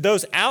 "To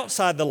those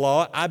outside the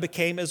law I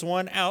became as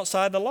one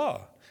outside the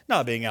law,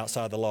 not being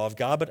outside the law of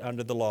God, but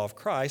under the law of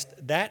Christ,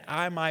 that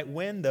I might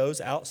win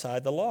those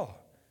outside the law.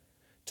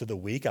 To the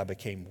weak I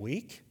became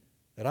weak,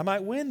 that I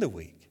might win the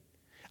weak.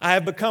 I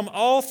have become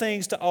all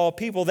things to all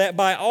people, that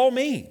by all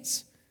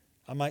means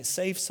I might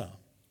save some.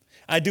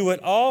 I do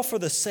it all for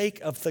the sake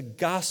of the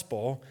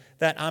gospel,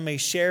 that I may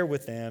share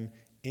with them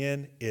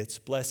in its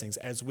blessings."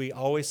 As we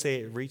always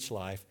say at Reach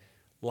Life,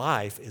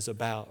 life is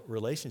about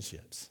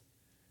relationships.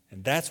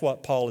 And that's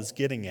what Paul is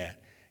getting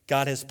at.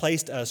 God has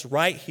placed us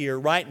right here,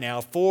 right now,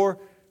 for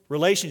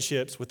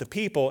relationships with the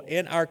people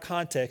in our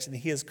context, and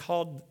He has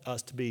called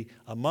us to be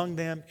among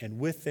them and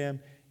with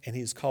them, and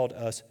He has called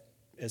us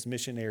as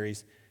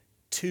missionaries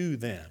to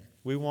them.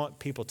 We want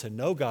people to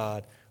know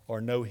God or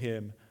know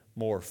Him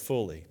more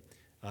fully.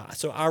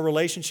 So our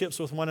relationships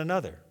with one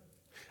another,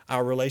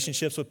 our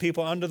relationships with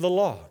people under the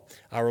law,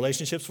 our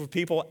relationships with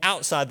people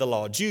outside the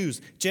law, Jews,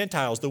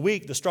 Gentiles, the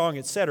weak, the strong,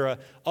 etc.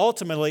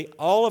 Ultimately,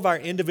 all of our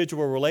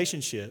individual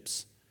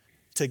relationships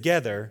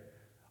together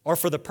are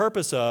for the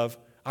purpose of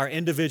our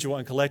individual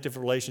and collective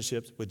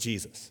relationships with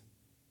Jesus.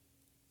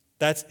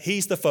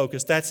 He's the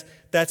focus.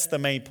 That's the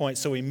main point.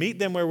 So we meet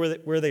them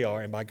where they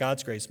are, and by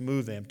God's grace,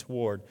 move them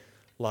toward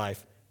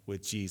life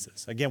with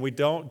Jesus. Again, we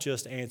don't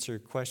just answer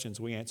questions,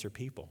 we answer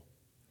people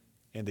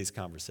in these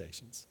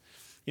conversations.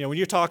 You know, when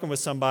you're talking with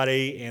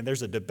somebody and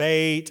there's a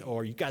debate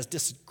or you guys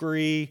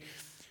disagree,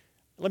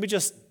 let me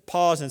just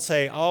pause and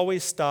say,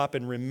 always stop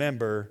and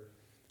remember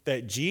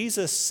that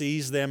Jesus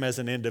sees them as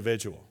an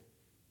individual.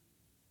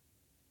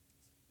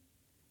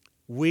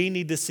 We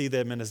need to see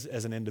them as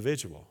an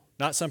individual,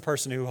 not some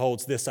person who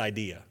holds this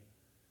idea.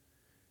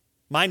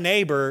 My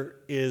neighbor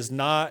is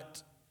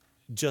not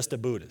just a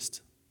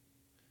Buddhist.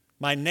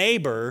 My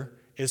neighbor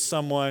is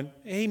someone,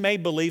 he may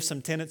believe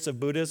some tenets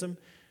of Buddhism,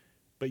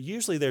 but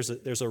usually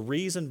there's a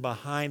reason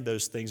behind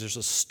those things. There's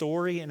a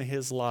story in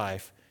his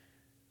life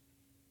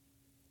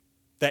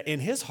that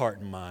in his heart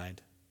and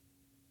mind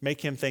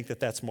make him think that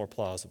that's more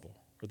plausible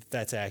or that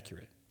that's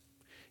accurate.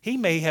 He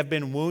may have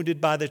been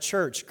wounded by the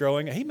church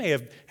growing. He may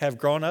have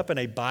grown up in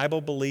a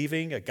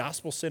Bible-believing, a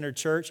gospel-centered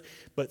church,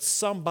 but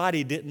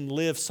somebody didn't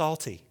live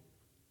salty.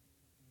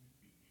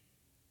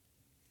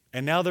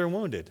 And now they're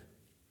wounded.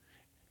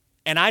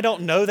 And I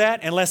don't know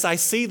that unless I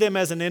see them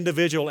as an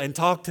individual and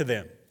talk to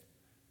them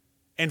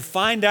and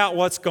find out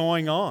what's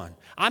going on.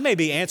 I may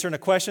be answering a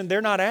question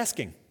they're not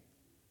asking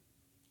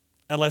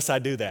unless I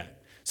do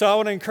that. So I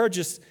want to encourage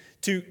us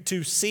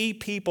to see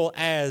people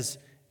as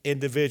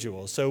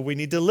individuals. So we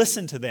need to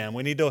listen to them.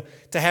 We need to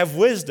have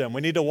wisdom.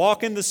 We need to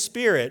walk in the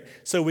Spirit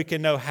so we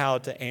can know how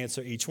to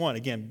answer each one.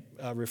 Again,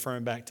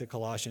 referring back to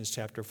Colossians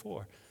chapter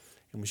 4.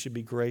 And we should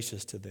be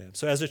gracious to them.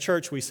 So as a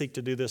church, we seek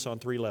to do this on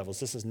 3 levels.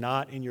 This is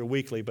not in your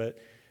weekly, but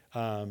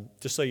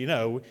just so you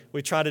know,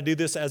 we try to do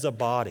this as a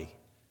body.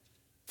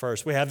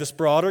 First, we have this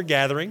broader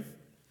gathering,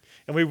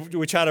 and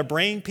we try to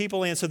bring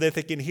people in so that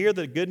they can hear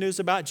the good news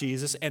about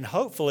Jesus, and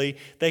hopefully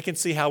they can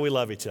see how we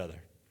love each other.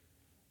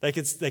 They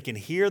can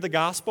hear the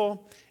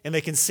gospel, and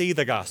they can see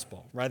the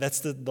gospel, right?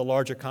 That's the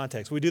larger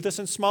context. We do this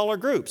in smaller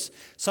groups.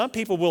 Some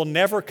people will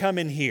never come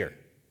in here.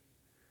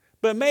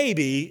 But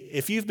maybe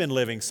if you've been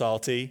living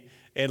salty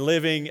and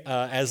living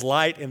as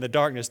light in the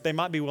darkness, they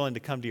might be willing to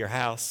come to your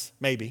house,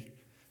 maybe.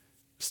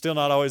 Still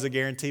not always a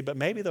guarantee, but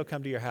maybe they'll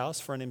come to your house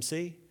for an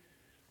MC.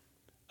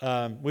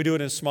 We do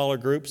it in smaller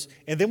groups.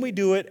 And then we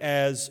do it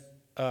as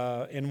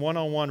in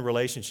one-on-one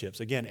relationships.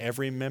 Again,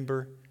 every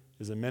member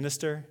is a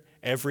minister.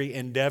 Every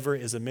endeavor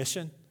is a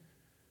mission.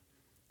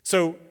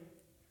 So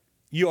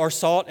you are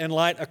salt and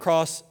light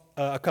across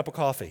a cup of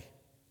coffee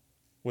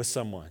with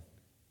someone.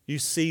 You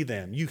see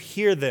them. You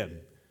hear them.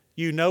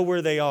 You know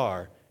where they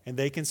are, and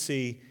they can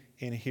see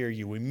and hear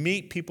you. We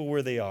meet people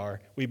where they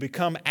are. We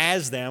become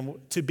as them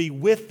to be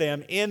with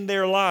them in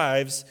their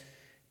lives,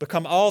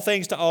 become all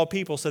things to all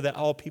people so that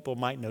all people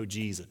might know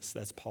Jesus.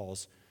 That's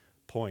Paul's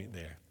point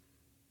there.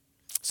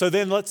 So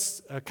then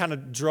let's kind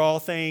of draw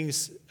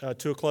things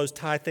to a close,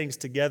 tie things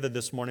together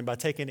this morning by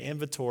taking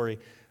inventory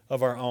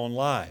of our own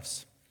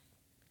lives.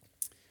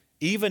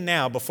 Even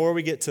now, before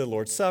we get to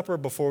Lord's Supper,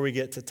 before we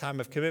get to time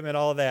of commitment,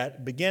 all of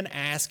that, begin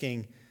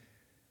asking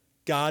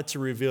God to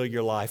reveal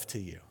your life to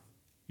you,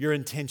 your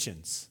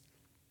intentions,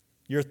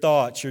 your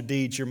thoughts, your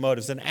deeds, your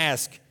motives, and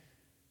ask,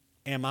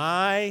 am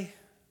I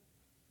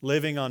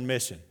living on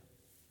mission?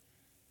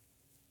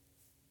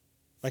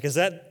 Like, is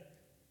that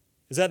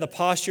the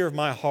posture of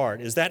my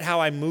heart? Is that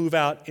how I move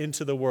out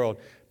into the world?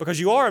 Because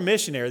you are a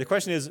missionary. The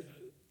question is,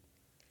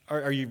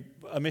 are you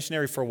a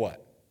missionary for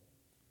what?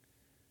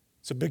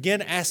 So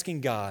begin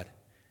asking God,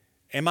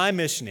 am I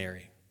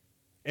missionary?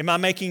 Am I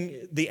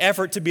making the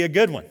effort to be a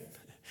good one?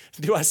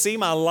 Do I see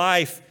my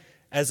life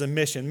as a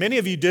mission? Many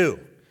of you do,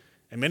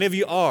 and many of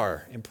you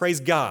are, and praise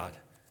God.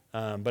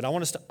 But I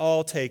want us to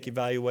all take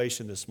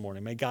evaluation this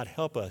morning. May God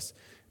help us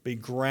be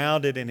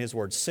grounded in His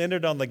Word,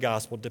 centered on the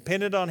gospel,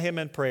 dependent on Him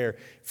in prayer,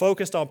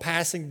 focused on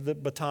passing the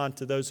baton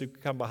to those who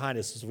come behind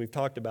us, as we've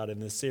talked about in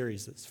this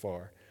series thus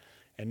far,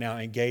 and now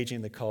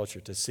engaging the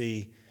culture to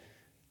see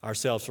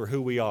ourselves for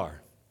who we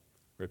are.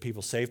 We're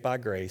people saved by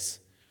grace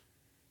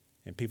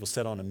and people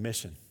set on a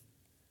mission,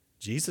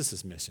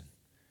 Jesus' mission,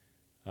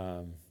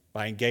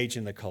 by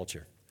engaging the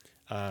culture.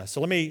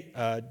 So let me,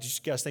 do you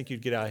guys think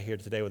you'd get out of here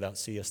today without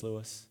C.S.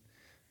 Lewis?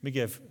 Let me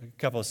give a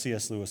couple of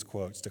C.S. Lewis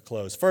quotes to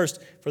close.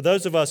 First, for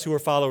those of us who are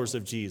followers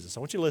of Jesus, I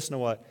want you to listen to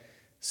what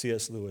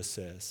C.S. Lewis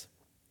says.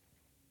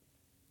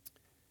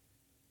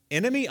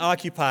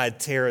 Enemy-occupied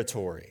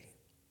territory.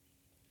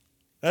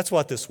 That's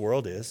what this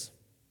world is.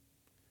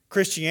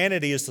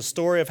 Christianity is the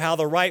story of how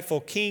the rightful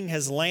king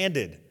has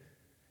landed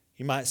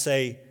You might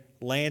say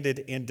landed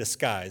in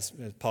disguise.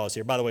 Pause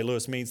here. By the way,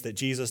 Lewis means that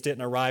Jesus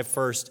didn't arrive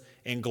first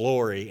in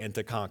glory and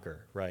to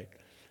conquer, right?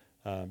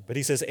 But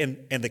he says,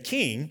 and the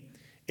king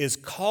is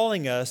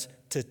calling us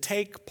to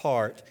take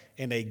part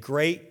in a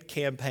great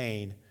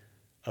campaign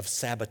of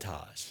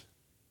sabotage.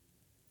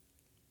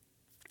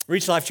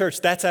 Reach Life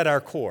Church, that's at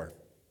our core,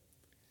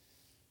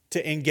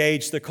 to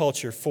engage the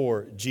culture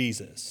for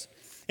Jesus.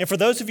 And for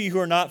those of you who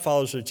are not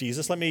followers of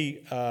Jesus, let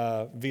me,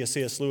 via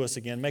C.S. Lewis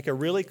again, make a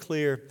really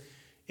clear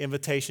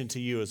invitation to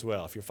you as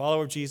well. If you're a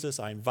follower of Jesus,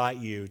 I invite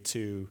you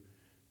to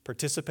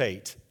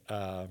participate.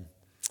 And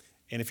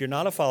if you're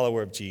not a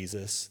follower of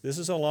Jesus, this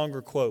is a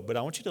longer quote, but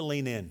I want you to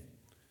lean in.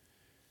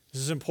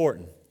 This is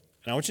important.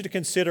 And I want you to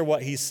consider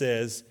what he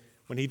says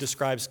when he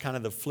describes kind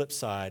of the flip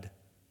side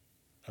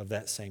of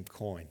that same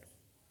coin.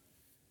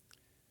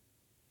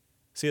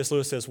 C.S.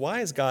 Lewis says, why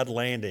is God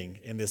landing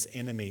in this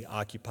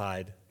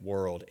enemy-occupied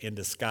world in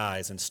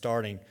disguise and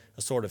starting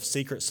a sort of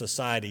secret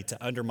society to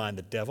undermine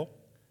the devil?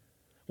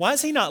 Why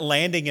is he not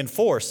landing in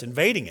force,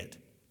 invading it?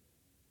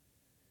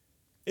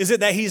 Is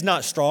it that he's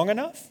not strong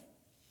enough?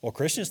 Well,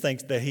 Christians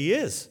think that he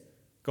is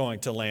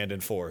going to land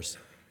in force.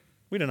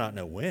 We do not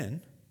know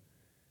when,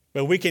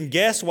 but we can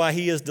guess why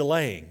he is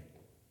delaying.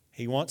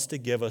 He wants to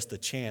give us the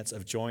chance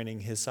of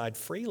joining his side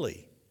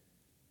freely.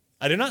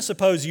 I do not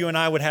suppose you and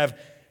I would have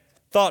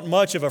thought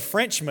much of a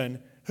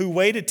Frenchman who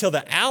waited till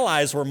the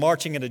Allies were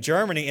marching into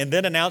Germany and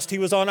then announced he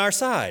was on our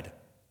side.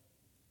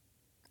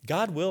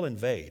 God will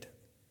invade.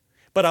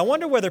 But I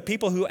wonder whether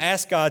people who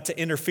ask God to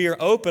interfere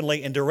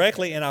openly and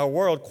directly in our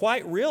world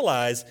quite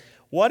realize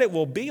what it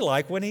will be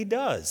like when he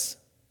does.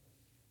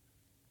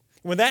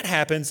 When that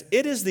happens,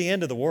 it is the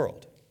end of the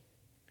world.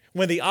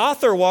 When the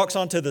author walks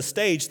onto the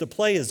stage, the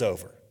play is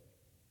over.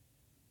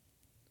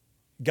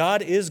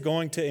 God is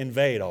going to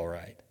invade, all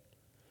right.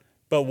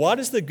 But what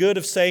is the good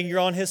of saying you're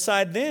on his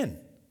side then?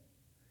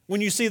 When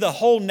you see the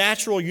whole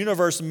natural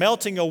universe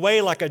melting away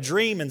like a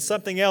dream and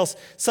something else,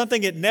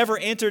 something it never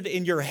entered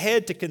in your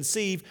head to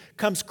conceive,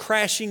 comes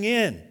crashing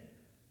in.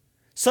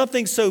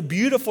 Something so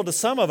beautiful to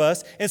some of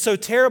us and so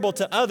terrible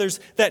to others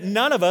that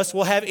none of us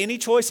will have any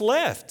choice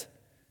left.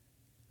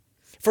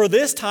 For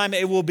this time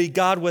it will be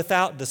God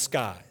without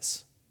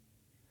disguise.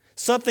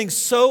 Something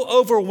so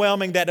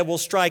overwhelming that it will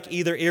strike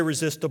either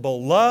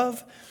irresistible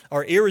love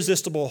or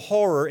irresistible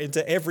horror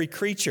into every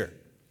creature.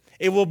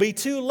 It will be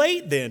too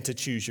late then to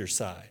choose your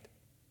side.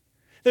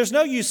 There's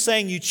no use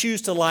saying you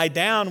choose to lie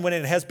down when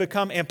it has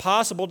become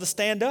impossible to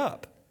stand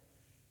up.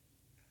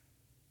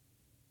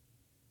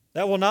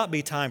 That will not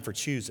be time for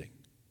choosing.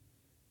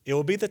 It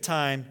will be the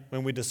time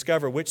when we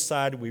discover which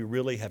side we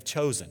really have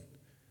chosen,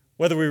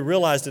 whether we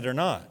realized it or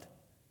not.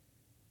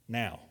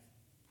 Now,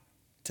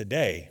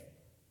 today,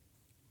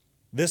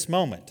 this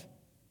moment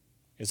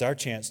is our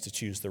chance to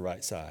choose the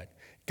right side.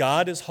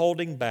 God is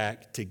holding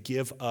back to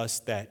give us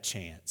that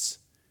chance.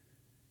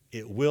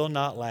 It will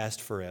not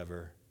last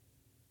forever.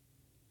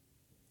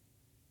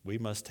 We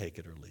must take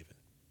it or leave it.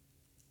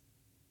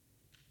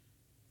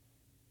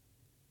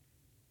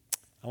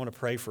 I want to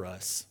pray for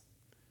us,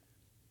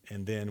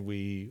 and then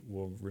we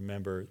will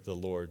remember the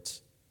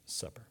Lord's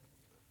Supper.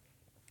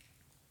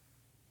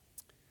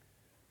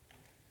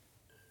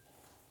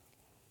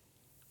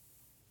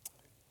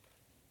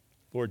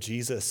 Lord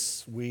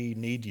Jesus, we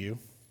need you.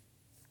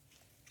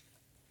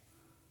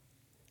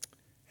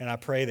 And I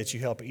pray that you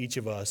help each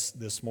of us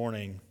this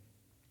morning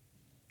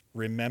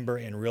remember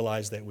and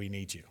realize that we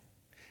need you.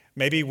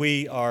 Maybe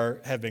we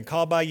have been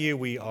called by you,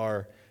 we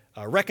are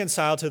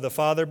reconciled to the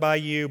Father by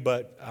you,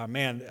 but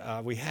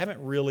we haven't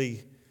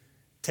really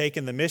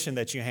taken the mission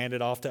that you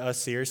handed off to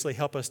us seriously.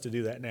 Help us to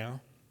do that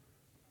now.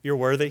 You're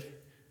worthy.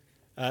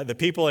 The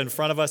people in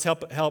front of us,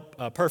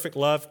 help perfect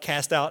love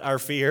cast out our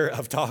fear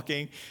of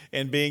talking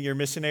and being your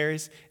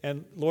missionaries.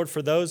 And Lord,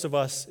 for those of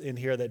us in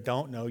here that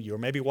don't know you, or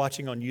maybe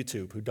watching on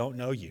YouTube who don't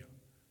know you,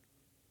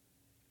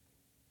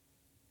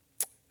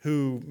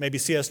 who maybe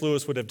C.S.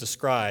 Lewis would have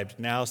described,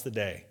 now's the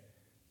day,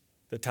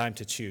 the time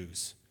to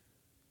choose.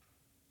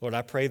 Lord,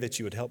 I pray that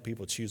you would help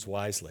people choose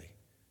wisely.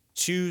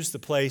 Choose the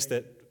place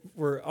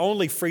where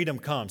only freedom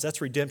comes.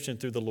 That's redemption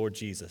through the Lord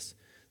Jesus.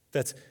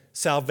 That's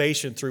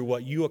salvation through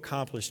what you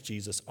accomplished,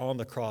 Jesus, on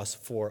the cross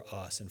for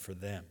us and for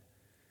them.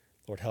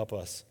 Lord, help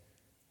us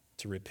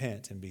to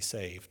repent and be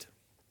saved.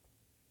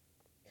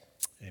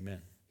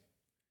 Amen.